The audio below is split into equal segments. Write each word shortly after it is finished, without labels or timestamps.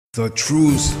The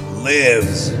truth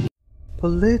lives.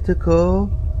 Political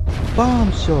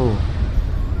Bomb Show,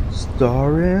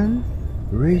 starring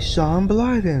Rayshawn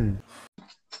Blyden.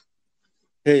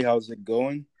 Hey, how's it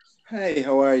going? Hey,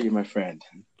 how are you, my friend?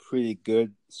 Pretty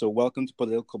good. So, welcome to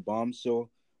Political Bomb Show.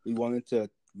 We wanted to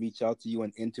reach out to you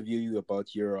and interview you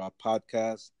about your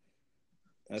podcast.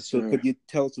 So, could you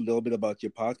tell us a little bit about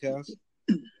your podcast?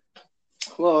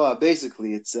 Well,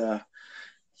 basically, it's I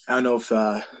don't know if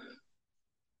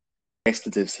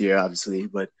expletives here, obviously,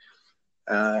 but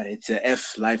it's a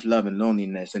F, life, love, and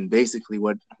loneliness. And basically,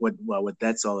 what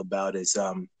that's all about is,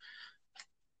 I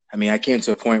came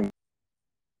to a point where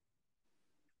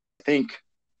I think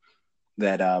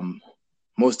that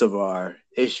most of our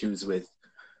issues with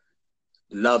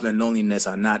love and loneliness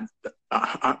aren't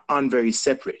very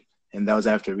separate, and that was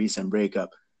after a recent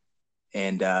breakup,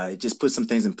 and it just put some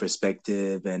things in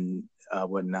perspective and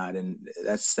whatnot, and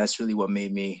that's really what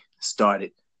made me start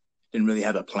it. Didn't really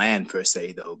have a plan per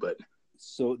se, though, but.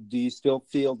 So, do you still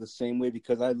feel the same way?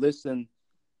 Because I listened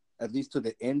at least to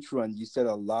the intro, and you said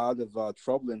a lot of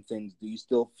troubling things. Do you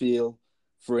still feel,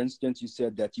 for instance, you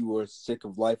said that you were sick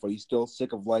of life. Are you still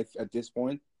sick of life at this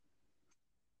point?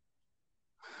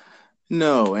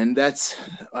 No, and that's,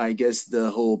 I guess, the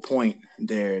whole point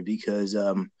there, because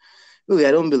really,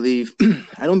 I don't believe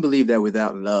I don't believe that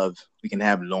without love we can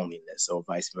have loneliness, or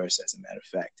vice versa. As a matter of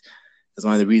fact, that's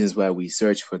one of the reasons why we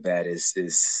search for that is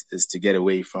to get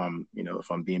away from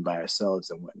from being by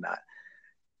ourselves and whatnot.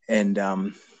 And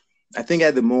I think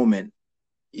at the moment,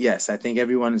 yes, I think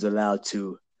everyone is allowed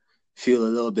to feel a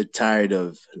little bit tired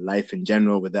of life in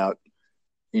general without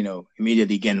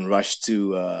immediately getting rushed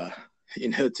to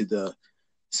to the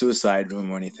suicide room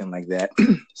or anything like that.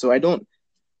 So I don't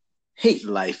hate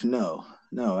life. No,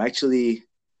 actually,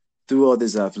 through all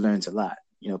this, I've learned a lot,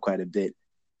 quite a bit.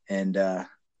 And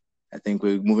I think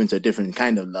we're moving to a different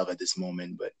kind of love at this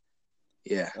moment, but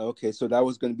yeah. Okay, so that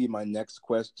was going to be my next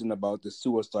question about the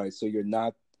suicide. So you're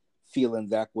not feeling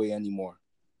that way anymore?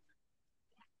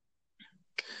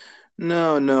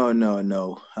 No. Not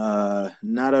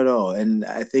at all. And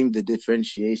I think the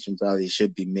differentiation probably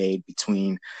should be made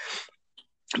between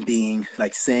being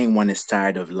like saying one is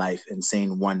tired of life and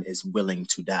saying one is willing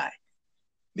to die,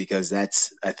 because I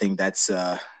think that's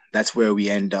where we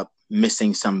end up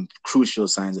missing some crucial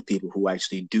signs of people who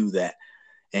actually do that,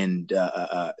 and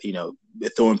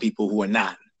throwing people who are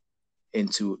not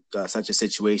into such a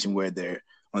situation where they're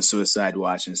on suicide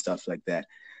watch and stuff like that.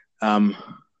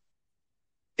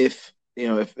 If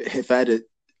I had to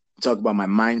talk about my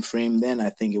mind frame, then I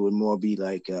think it would more be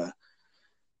like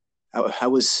I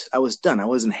was done. I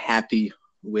wasn't happy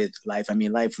with life. I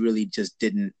mean, life really just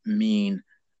didn't mean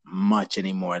much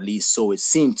anymore, at least so it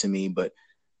seemed to me. But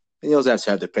you also have to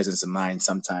have the presence of mind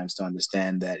sometimes to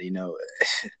understand that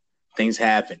things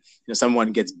happen.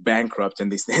 Someone gets bankrupt,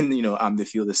 and they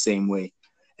feel the same way,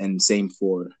 and same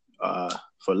for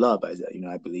love, as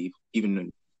I believe, even in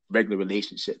regular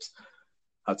relationships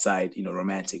outside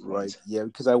romantic ones. Right. Yeah,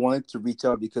 because I wanted to reach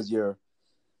out because the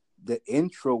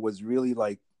intro was really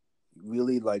like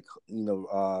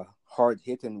hard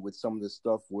hitting with some of the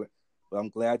stuff. But I'm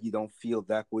glad you don't feel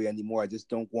that way anymore. I just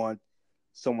don't want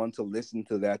someone to listen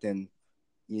to that and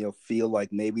feel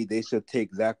like maybe they should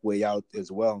take that way out as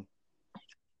well.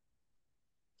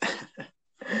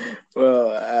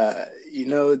 Well, I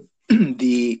think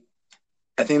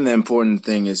the important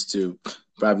thing is to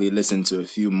probably listen to a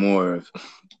few more of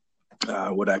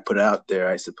what I put out there,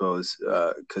 I suppose,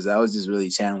 because I was just really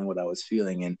channeling what I was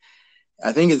feeling. And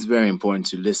I think it's very important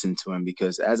to listen to him,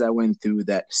 because as I went through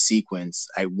that sequence,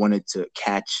 I wanted to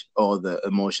catch all the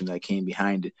emotion that came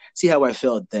behind it, see how I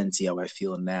felt then, see how I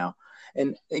feel now.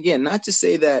 And again, not to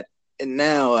say that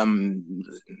now I'm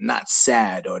not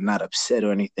sad or not upset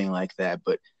or anything like that,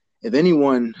 but if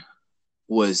anyone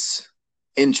was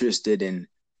interested in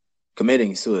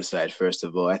committing suicide, first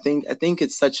of all, I think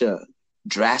it's such a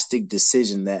drastic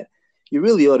decision that you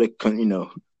really ought to,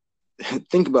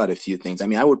 think about a few things. I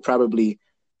mean, I would probably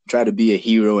try to be a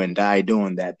hero and die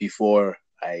doing that before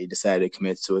I decided to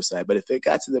commit suicide. But if it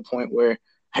got to the point where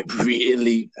I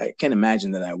can't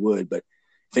imagine that I would, but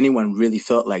if anyone really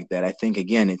felt like that, I think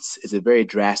again, it's a very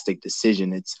drastic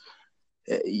decision. It's,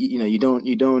 you don't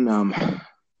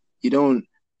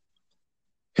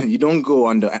go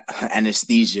under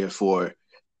anesthesia for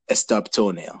a stubbed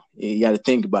toenail. You got to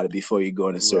think about it before you go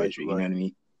into surgery. Right. You know what I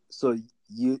mean? So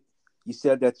you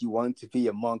said that you wanted to be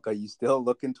a monk. Are you still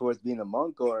looking towards being a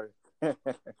monk, or?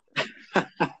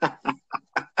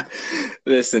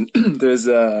 Listen, there's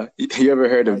you ever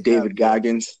heard of David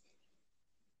Goggins?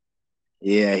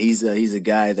 Yeah, he's a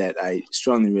guy that I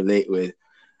strongly relate with.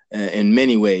 in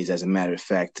many ways. As a matter of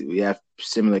fact, we have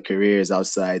similar careers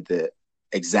outside the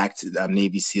exact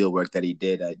Navy SEAL work that he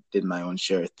did. I did my own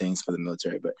share of things for the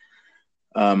military, but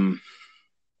um,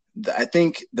 I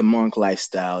think the monk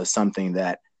lifestyle is something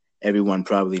that everyone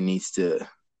probably needs to,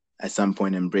 at some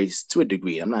point, embrace to a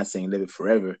degree. I'm not saying live it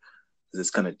forever because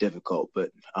it's kind of difficult,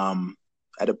 but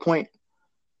at a point,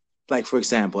 like for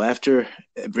example, after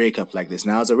a breakup like this,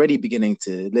 now I was already beginning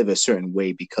to live a certain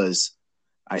way because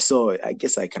I saw it. I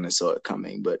guess I kind of saw it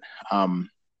coming, but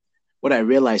what I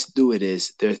realized through it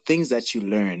is there are things that you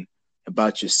learn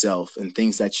about yourself and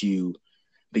things that you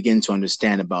begin to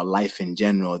understand about life in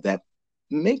general that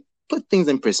make put things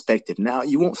in perspective. Now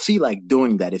you won't feel like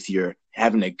doing that if you're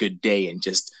having a good day and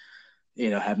just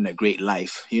having a great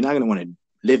life. You're not going to want to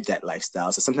live that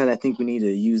lifestyle. So sometimes I think we need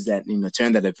to use that,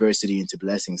 turn that adversity into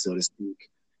blessing, so to speak,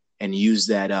 and use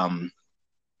that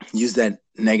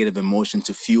negative emotion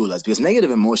to fuel us. Because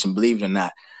negative emotion, believe it or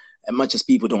not, as much as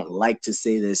people don't like to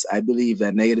say this, I believe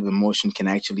that negative emotion can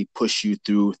actually push you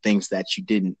through things that you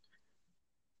didn't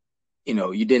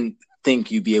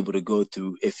think you'd be able to go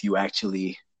through if you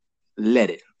actually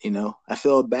let it. I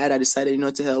felt bad. I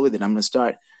decided, to hell with it. I'm gonna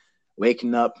start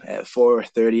waking up at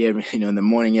 4:30 in the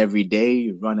morning every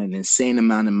day, run an insane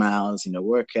amount of miles,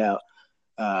 work out,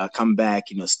 come back,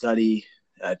 study,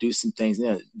 do some things,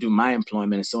 do my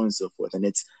employment and so on and so forth. And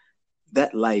it's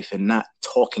that life and not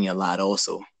talking a lot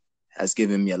also has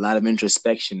given me a lot of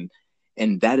introspection.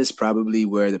 And that is probably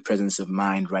where the presence of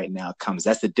mind right now comes.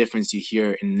 That's the difference you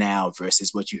hear now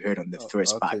versus what you heard on the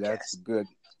first okay, podcast. That's good.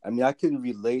 I mean, I can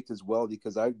relate as well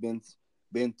because I've been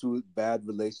through bad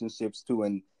relationships too,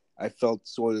 and I felt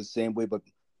sort of the same way. But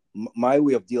my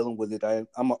way of dealing with it,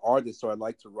 I'm an artist, so I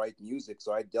like to write music.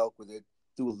 So I dealt with it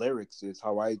through lyrics. Is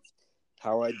how I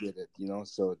did it,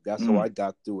 So that's how I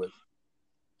got through it.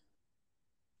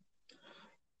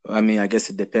 I mean, I guess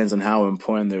it depends on how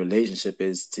important the relationship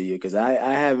is to you, because I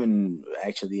haven't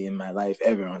actually in my life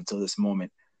ever until this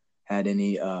moment had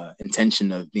any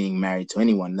intention of being married to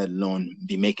anyone, let alone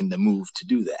be making the move to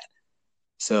do that.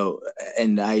 So,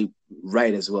 and I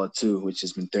write as well too, which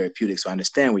has been therapeutic. So I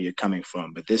understand where you're coming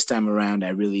from. But this time around,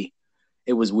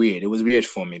 it was weird. It was weird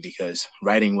for me because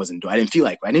writing I didn't feel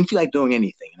like doing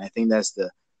anything. And I think that's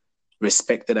the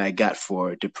respect that I got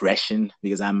for depression,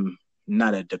 because I'm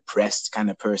not a depressed kind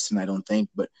of person, I don't think,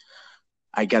 but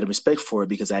I got a respect for it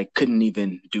because I couldn't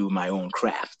even do my own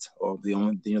craft or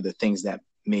the things that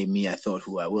made me, I thought,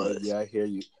 who I was. Yeah, I hear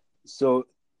you. So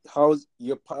how's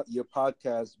your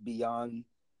podcast beyond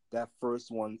that first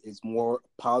one is more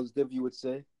positive, you would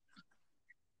say?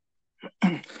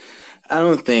 I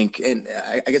don't think, and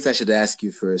I guess I should ask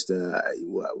you first.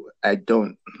 I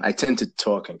tend to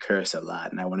talk and curse a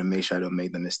lot, and I want to make sure I don't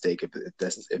make the mistake if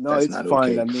that's not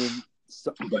fine. okay. I mean,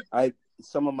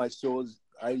 some of my shows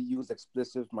I use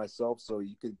explicit myself, so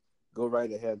you could go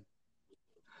right ahead.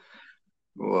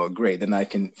 Well, great. Then I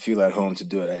can feel at home to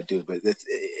do what I do. But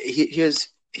here's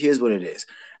what it is.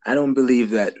 I don't believe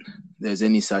that there's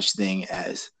any such thing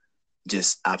as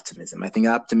just optimism. I think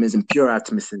pure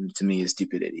optimism to me is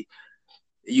stupidity.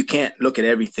 You can't look at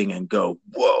everything and go,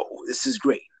 whoa, this is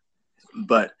great.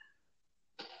 But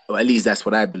at least that's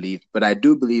what I believe. But I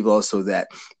do believe also that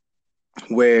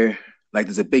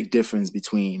there's a big difference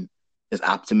between just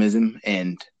optimism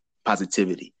and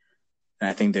positivity. And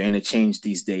I think they're interchanged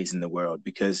these days in the world,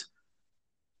 because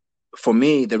for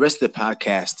me, the rest of the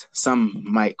podcast, some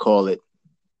might call it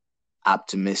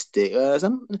optimistic.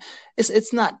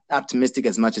 It's not optimistic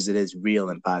as much as it is real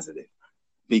and positive,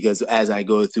 because as I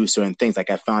go through certain things,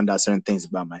 like I found out certain things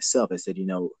about myself. I said,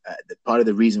 the part of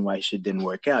the reason why shit didn't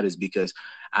work out is because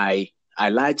I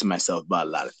lied to myself about a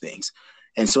lot of things.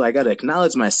 And so I got to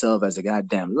acknowledge myself as a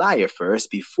goddamn liar first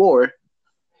before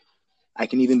I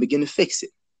can even begin to fix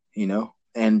it,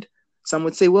 And some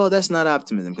would say, well, that's not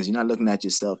optimism because you're not looking at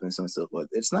yourself and so on and so forth.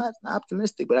 It's not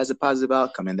optimistic, but has a positive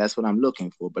outcome, and that's what I'm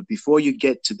looking for. But before you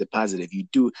get to the positive, you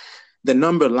do the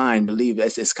number line. Believe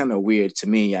it's kind of weird to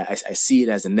me. I see it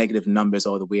as the negative numbers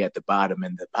all the way at the bottom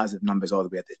and the positive numbers all the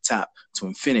way at the top to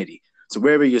infinity. So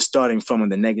wherever you're starting from in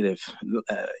the negative,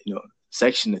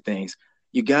 section of things,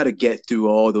 you got to get through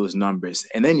all those numbers,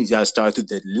 and then you got to start through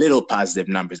the little positive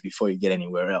numbers before you get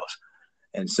anywhere else.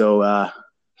 And so,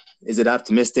 is it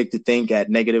optimistic to think at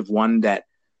 -1 that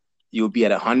you'll be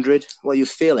at 100? Well, you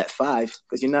fail at 5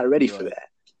 because you're not ready for that.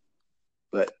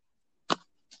 But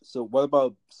so, what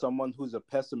about someone who's a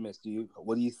pessimist?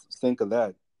 What do you think of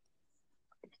that?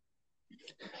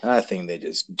 I think they're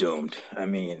just doomed. I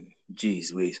mean,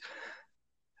 geez, Louise.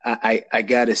 I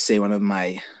gotta say, one of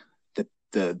my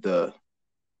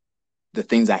the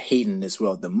things I hate in this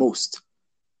world the most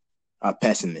are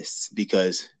pessimists,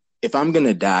 because if I'm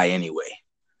gonna die anyway,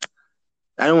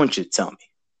 I don't want you to tell me.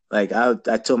 Like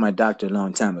I told my doctor a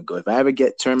long time ago, if I ever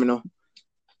get terminal,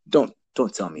 don't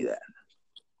tell me that.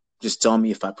 Just tell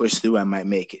me if I push through, I might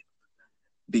make it.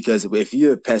 Because if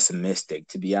you're pessimistic,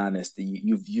 to be honest,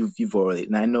 you've already.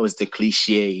 And I know it's the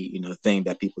cliche, thing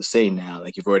that people say now,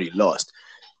 like you've already lost.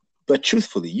 But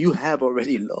truthfully, you have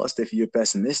already lost if you're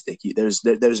pessimistic.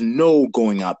 There's no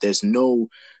going up. There's no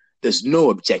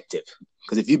objective.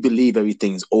 Because if you believe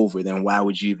everything's over, then why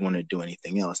would you even want to do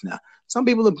anything else? Now, some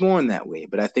people are born that way,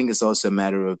 but I think it's also a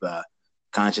matter of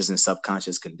conscious and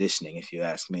subconscious conditioning, if you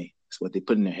ask me. It's what they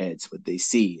put in their heads, what they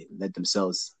see, and let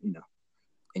themselves,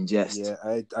 ingest. Yeah,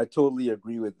 I totally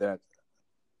agree with that.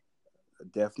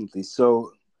 Definitely.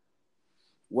 So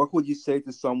what would you say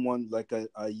to someone like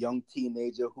a young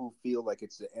teenager who feel like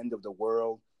it's the end of the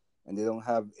world and they don't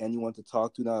have anyone to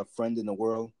talk to, not a friend in the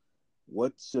world?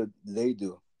 What should they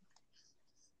do?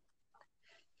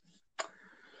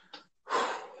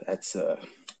 That's a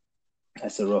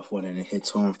rough one, and it hits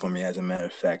home for me. As a matter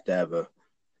of fact, I have a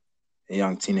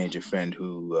young teenager friend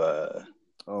who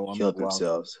killed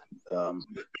themselves.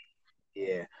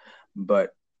 Yeah,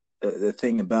 but the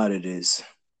thing about it is,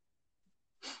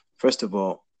 first of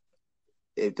all,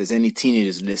 if there's any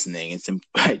teenagers listening, it's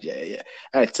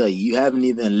I tell you, you haven't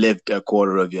even lived a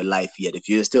quarter of your life yet. If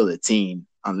you're still a teen,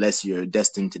 unless you're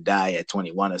destined to die at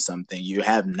 21 or something, you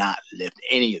have not lived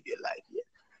any of your life yet.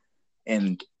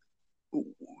 And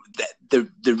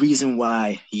the reason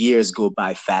why years go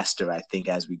by faster, I think,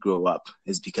 as we grow up,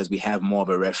 is because we have more of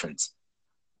a reference.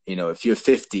 If you're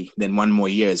 50, then one more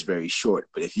year is very short.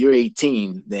 But if you're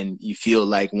 18, then you feel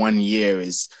like 1 year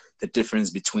is the difference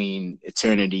between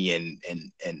eternity and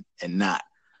not.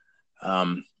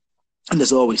 And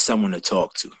there's always someone to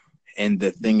talk to. And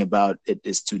the thing about it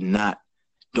is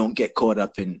don't get caught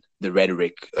up in the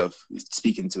rhetoric of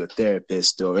speaking to a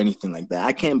therapist or anything like that.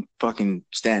 I can't fucking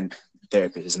stand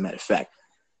therapists, as a matter of fact.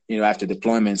 After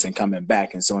deployments and coming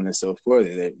back and so on and so forth,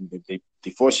 they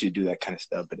force you to do that kind of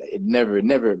stuff. But it never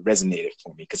resonated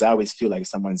for me, because I always feel like if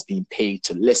someone's being paid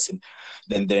to listen,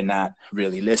 then they're not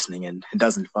really listening, and it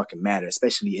doesn't fucking matter,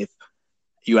 especially if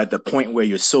you're at the point where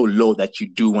you're so low that you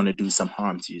do want to do some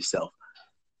harm to yourself.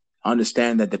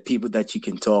 Understand that the people that you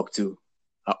can talk to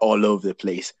are all over the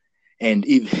place. And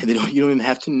even you don't even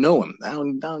have to know them. I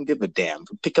don't give a damn.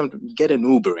 Get an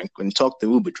Uber and talk to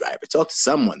the Uber driver. Talk to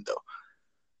someone, though.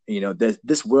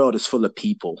 This world is full of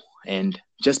people, and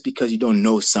just because you don't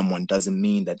know someone doesn't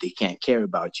mean that they can't care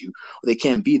about you, or they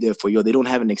can't be there for you, or they don't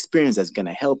have an experience that's going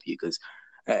to help you. Because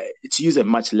to use a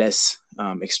much less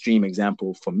extreme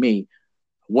example for me,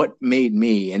 what made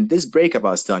me, and this breakup I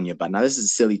was telling you about, now this is a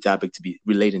silly topic to be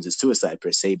relating to suicide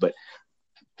per se, but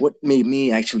what made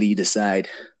me actually decide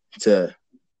to,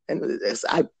 and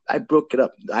I broke it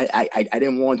up. I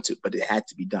didn't want to, but it had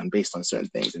to be done based on certain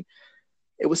things. And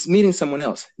it was meeting someone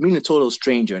else, meeting a total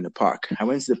stranger in the park. I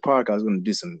went to the park. I was going to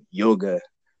do some yoga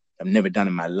I've never done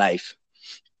in my life.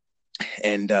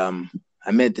 And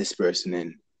I met this person,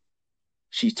 and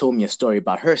she told me a story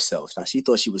about herself. Now, she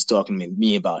thought she was talking to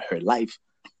me about her life,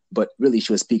 but really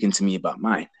she was speaking to me about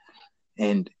mine.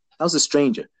 And I was a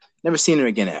stranger. Never seen her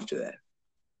again after that.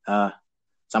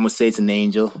 Some would say it's an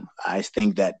angel. I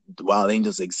think that while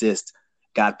angels exist,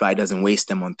 God probably doesn't waste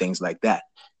them on things like that.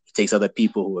 Takes other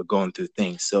people who are going through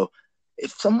things. So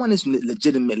if someone is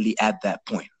legitimately at that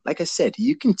point, like I said,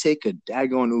 you can take a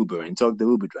daggone Uber and talk to the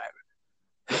Uber driver.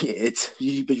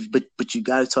 But you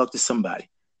got to talk to somebody.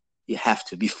 You have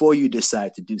to. Before you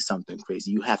decide to do something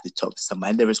crazy, you have to talk to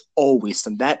somebody. And there is always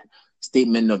that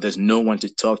statement of there's no one to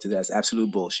talk to. That's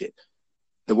absolute bullshit.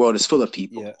 The world is full of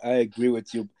people. Yeah, I agree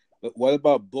with you. But what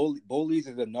about bullies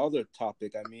is another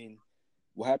topic. I mean,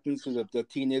 what happens to the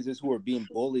teenagers who are being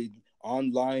bullied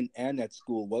online and at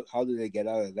school? How do they get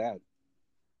out of that?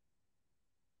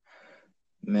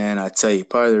 Man, I tell you,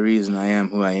 part of the reason I am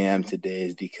who I am today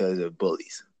is because of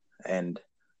bullies. And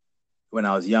when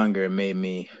I was younger, it made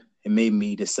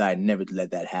me decide never to let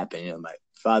that happen. My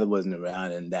father wasn't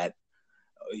around, and that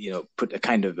put a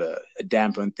kind of a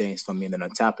damper on things for me. And then on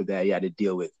top of that, you had to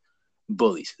deal with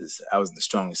bullies, because I was the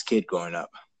strongest kid growing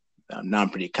up. Now I'm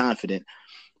pretty confident.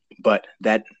 But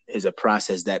that is a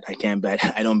process that I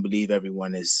don't believe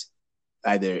everyone is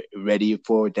either ready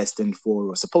for, destined for,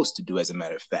 or supposed to do, as a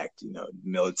matter of fact.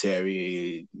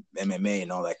 Military, MMA,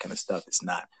 and all that kind of stuff. It's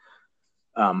not.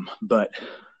 But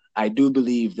I do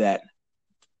believe that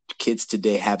kids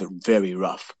today have it very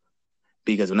rough,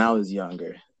 because when I was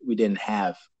younger, we didn't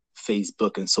have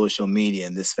Facebook and social media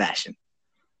in this fashion.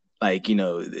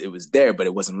 It was there, but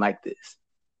it wasn't like this.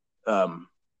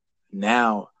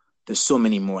 Now, there's so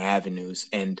many more avenues,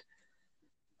 and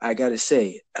I gotta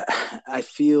say, I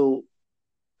feel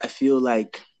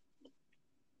like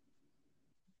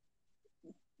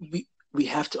we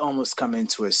have to almost come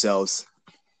into ourselves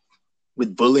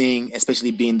with bullying,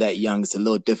 especially being that young. It's a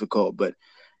little difficult, but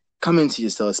come into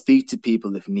yourself, speak to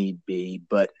people if need be.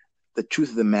 But the truth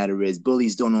of the matter is,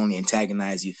 bullies don't only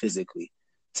antagonize you physically;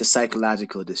 it's a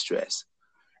psychological distress.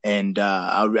 And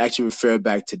I'll actually refer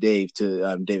back to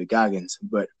David Goggins.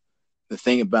 But the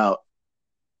thing about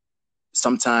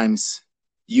sometimes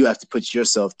you have to put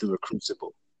yourself through a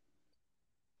crucible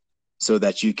so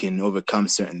that you can overcome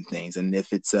certain things. And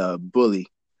if it's a bully,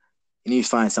 you need to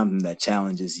find something that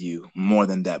challenges you more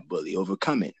than that bully.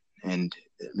 Overcome it. And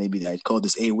maybe I call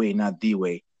this a way, not the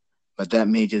way, but that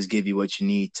may just give you what you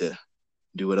need to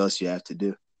do what else you have to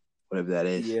do, whatever that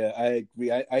is. Yeah, I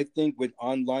agree. I think with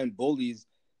online bullies,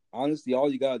 honestly, all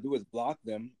you gotta do is block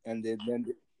them, and then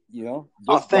just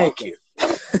thank block you.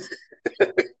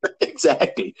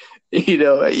 Exactly.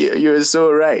 You're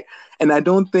so right. And I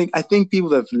think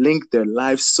people have linked their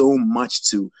lives so much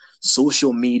to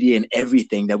social media and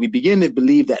everything that we begin to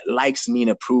believe that likes mean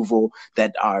approval,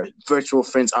 that our virtual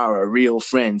friends are our real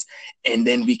friends, and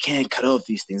then we can't cut off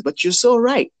these things. But you're so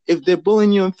right. If they're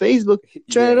bullying you on Facebook,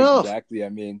 turn Yeah, it off. exactly. I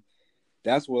mean,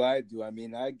 that's what I do. I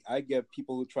mean, I get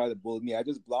people who try to bully me. I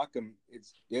just block them.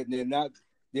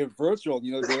 They're virtual.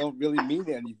 They don't really mean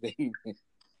anything.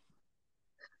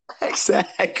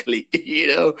 Exactly.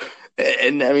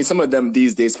 And I mean, some of them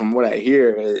these days, from what I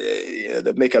hear,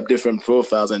 they make up different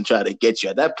profiles and try to get you.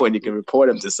 At that point, you can report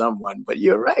them to someone. But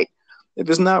you're right. If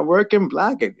it's not working,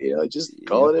 block it. Just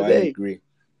call it a day. I agree.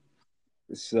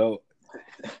 So,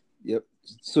 yep.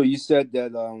 So you said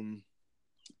that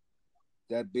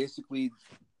that basically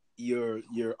you're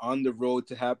on the road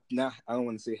to have, not, I don't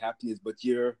want to say happiness, but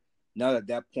you're not at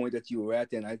that point that you were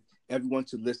at, and everyone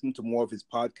should listen to more of his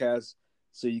podcast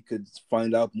so you could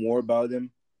find out more about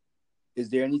him. Is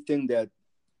there anything that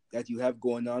you have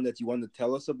going on that you want to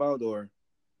tell us about, or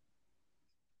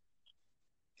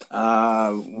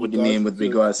what do you mean with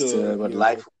regards to what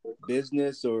life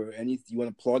business, or anything you want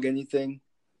to plug anything?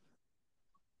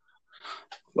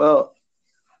 Well,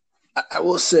 I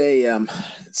will say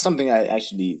something. I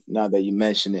actually, now that you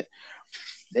mention it,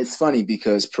 it's funny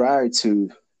because prior to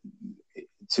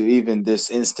even this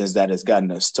instance that has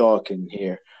gotten us talking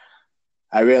here,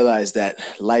 I realized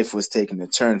that life was taking a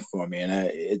turn for me, and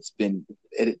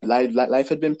life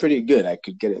had been pretty good. I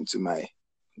could get into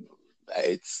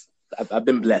I've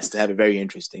been blessed to have a very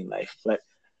interesting life, but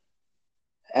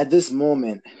at this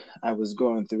moment, I was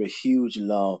going through a huge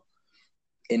lull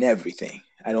in everything.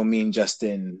 I don't mean just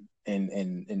in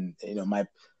I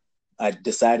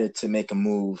decided to make a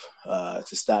move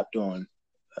to stop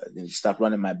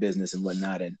running my business and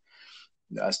whatnot, and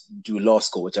do law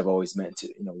school, which I've always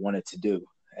wanted to do.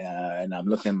 And I'm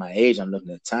looking at my age, I'm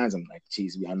looking at times, I'm like,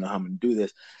 geez, I don't know how I'm going to do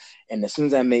this. And as soon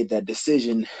as I made that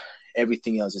decision,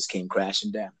 everything else just came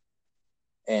crashing down.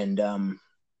 And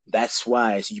that's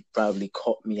why you probably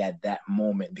caught me at that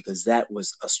moment, because that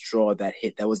was a straw that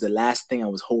hit. That was the last thing I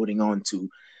was holding on to,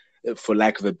 for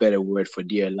lack of a better word, for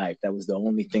dear life. That was the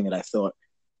only thing that I thought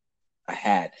I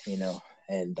had,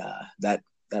 and that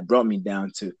brought me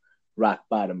down to rock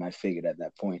bottom, I figured at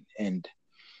that point. And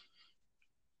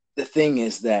the thing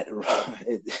is that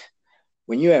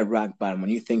when you're at rock bottom, when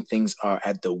you think things are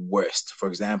at the worst, for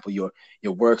example, your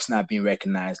work's not being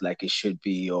recognized like it should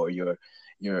be, or your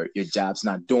job's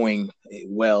not doing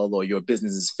well, or your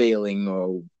business is failing,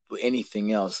 or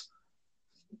anything else,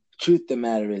 truth of the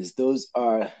matter is, those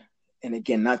are, and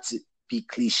again, not to be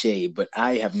cliche, but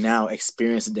I have now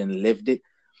experienced it and lived it.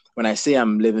 When I say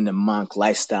I'm living a monk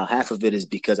lifestyle, half of it is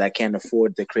because I can't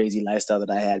afford the crazy lifestyle that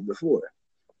I had before.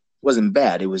 It wasn't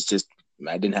bad. It was just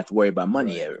I didn't have to worry about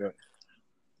money ever. Right.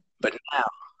 But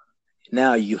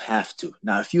now you have to.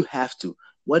 Now, if you have to,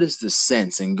 what is the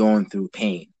sense in going through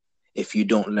pain if you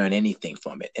don't learn anything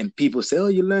from it? And people say, oh,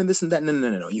 you learn this and that.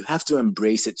 No. You have to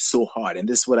embrace it so hard. And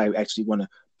this is what I actually want to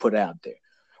put out there.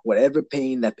 Whatever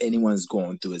pain that anyone's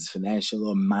going through, is financial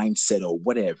or mindset or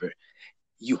whatever,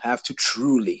 you have to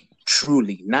truly,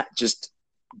 not just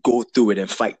go through it and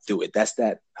fight through it. That's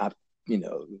I have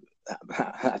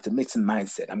to mix in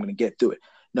mindset. I'm going to get through it.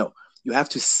 No, you have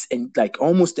to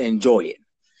almost enjoy it.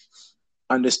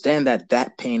 Understand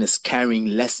that pain is carrying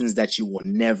lessons that you will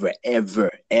never, ever,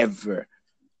 ever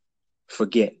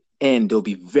forget. And they'll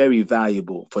be very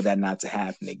valuable for that not to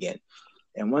happen again.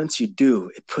 And once you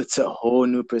do, it puts a whole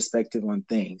new perspective on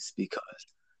things, because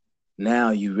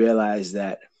now you realize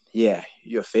that, yeah,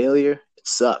 your failure, it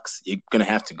sucks. You're going to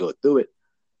have to go through it.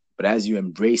 But as you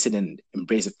embrace it, and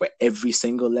embrace it for every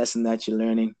single lesson that you're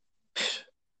learning,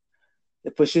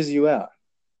 it pushes you out.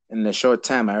 in a short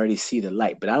time, I already see the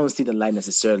light, but I don't see the light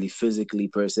necessarily physically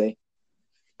per se.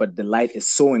 But the light is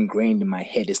so ingrained in my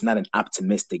head. It's not an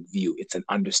optimistic view. It's an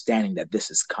understanding that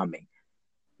this is coming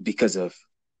because of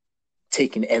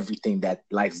taking everything that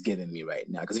life's given me right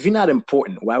now. Because if you're not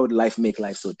important, why would life make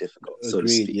life so difficult, so to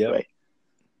Agreed, speak, yeah. right?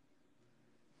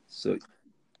 So,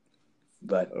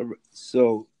 But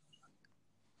so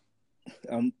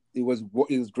it was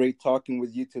great talking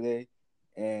with you today,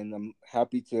 and I'm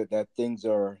happy that things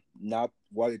are not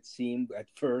what it seemed at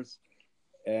first,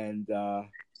 and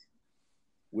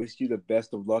wish you the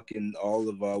best of luck in all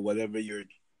of whatever you're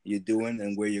doing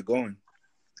and where you're going.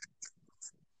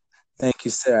 thank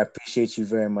you, sir. I appreciate you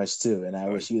very much too, and I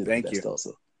wish you the Thank best you.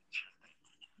 also.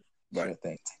 Bye. Sure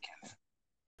thing. Take care.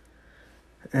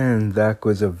 And that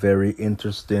was a very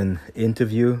interesting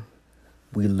interview.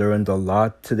 We learned a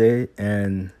lot today,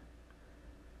 and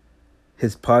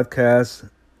his podcast,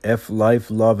 F Life,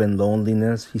 Love, and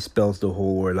Loneliness, he spells the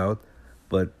whole word out.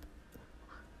 But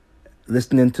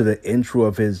listening to the intro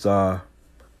of his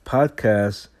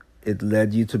podcast, it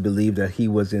led you to believe that he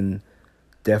was in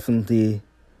definitely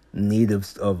need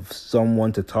of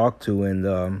someone to talk to.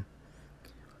 And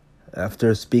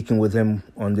after speaking with him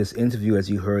on this interview, as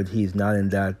you heard, he's not in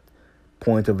that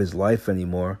point of his life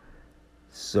anymore.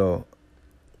 So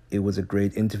it was a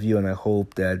great interview, and I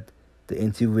hope that the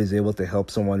interview is able to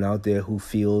help someone out there who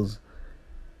feels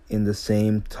in the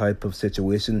same type of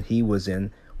situation he was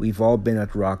in. We've all been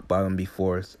at rock bottom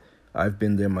before. I've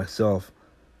been there myself.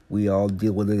 We all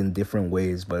deal with it in different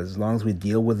ways, but as long as we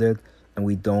deal with it and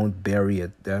we don't bury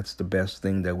it, that's the best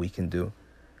thing that we can do.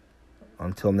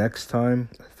 Until next time,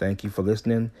 thank you for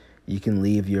listening. You can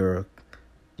leave your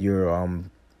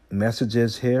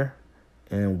messages here,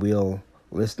 and we'll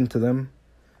listen to them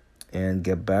and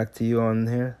get back to you on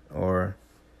here, or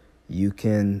you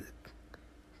can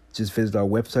just visit our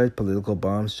website,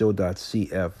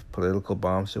 politicalbombshow.cf,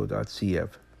 politicalbombshow.cf.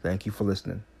 Thank you for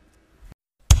listening.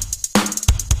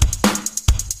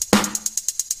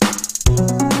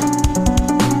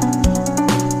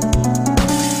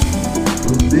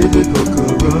 Political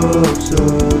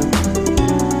corruption,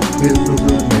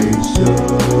 misinformation,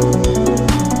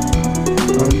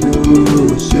 a new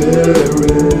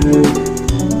sheriff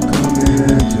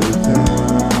coming to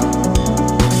town.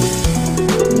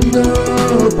 The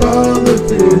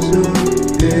politician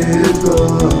is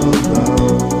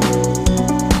allowed.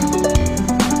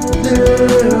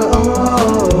 They're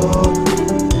all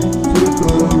too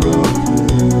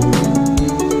corrupted.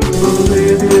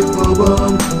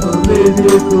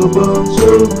 Political bomb, so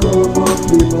come on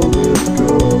people, let's go.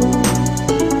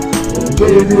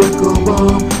 Political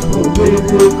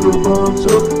bomb,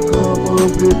 so come on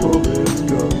people, let's go.